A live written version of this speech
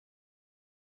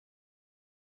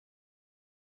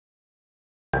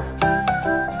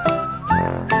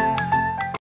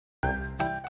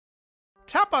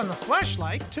on the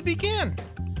flashlight to begin.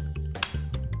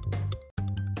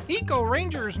 Eco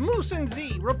Rangers Moose and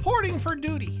Z reporting for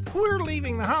duty. We're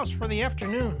leaving the house for the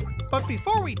afternoon. But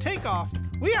before we take off,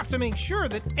 we have to make sure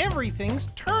that everything's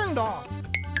turned off.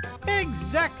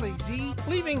 Exactly, Z.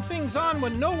 Leaving things on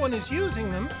when no one is using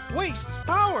them wastes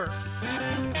power.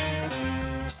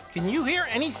 Can you hear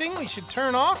anything we should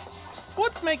turn off?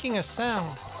 What's making a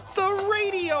sound? The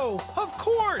radio! Of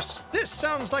course! This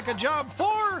sounds like a job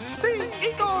for the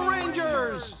Eco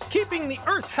Rangers! Keeping the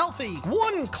Earth healthy,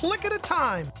 one click at a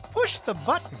time. Push the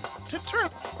button to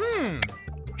turn...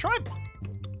 Try...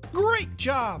 Great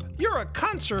job! You're a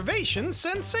conservation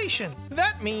sensation.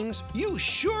 That means you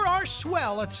sure are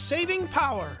swell at saving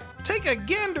power. Take a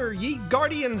gander, ye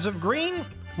Guardians of Green.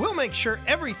 We'll make sure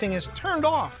everything is turned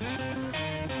off.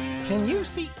 Can you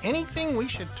see anything we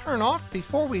should turn off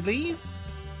before we leave?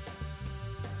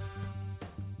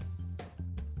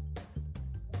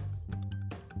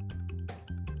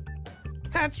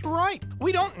 That's right.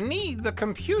 We don't need the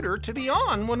computer to be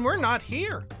on when we're not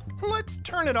here. Let's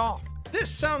turn it off.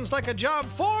 This sounds like a job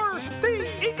for the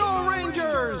Eco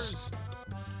Rangers!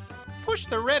 Push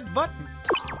the red button.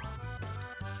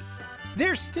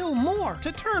 There's still more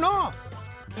to turn off.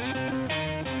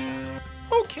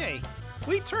 Okay,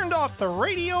 we turned off the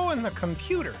radio and the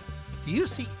computer. Do you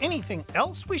see anything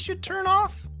else we should turn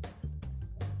off?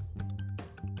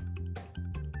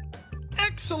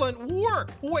 Excellent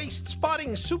work,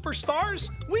 waste-spotting superstars.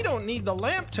 We don't need the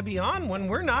lamp to be on when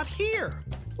we're not here.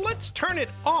 Let's turn it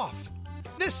off.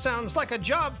 This sounds like a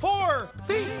job for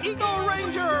the Eco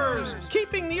Rangers!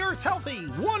 Keeping the Earth healthy,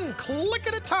 one click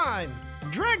at a time.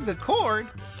 Drag the cord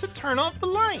to turn off the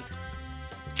light.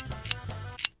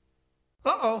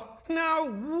 Uh-oh, now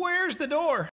where's the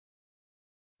door?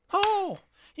 Oh,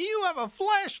 you have a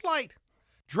flashlight.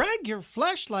 Drag your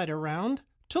flashlight around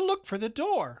to look for the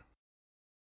door.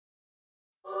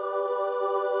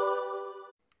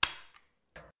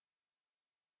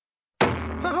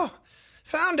 Oh,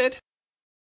 found it.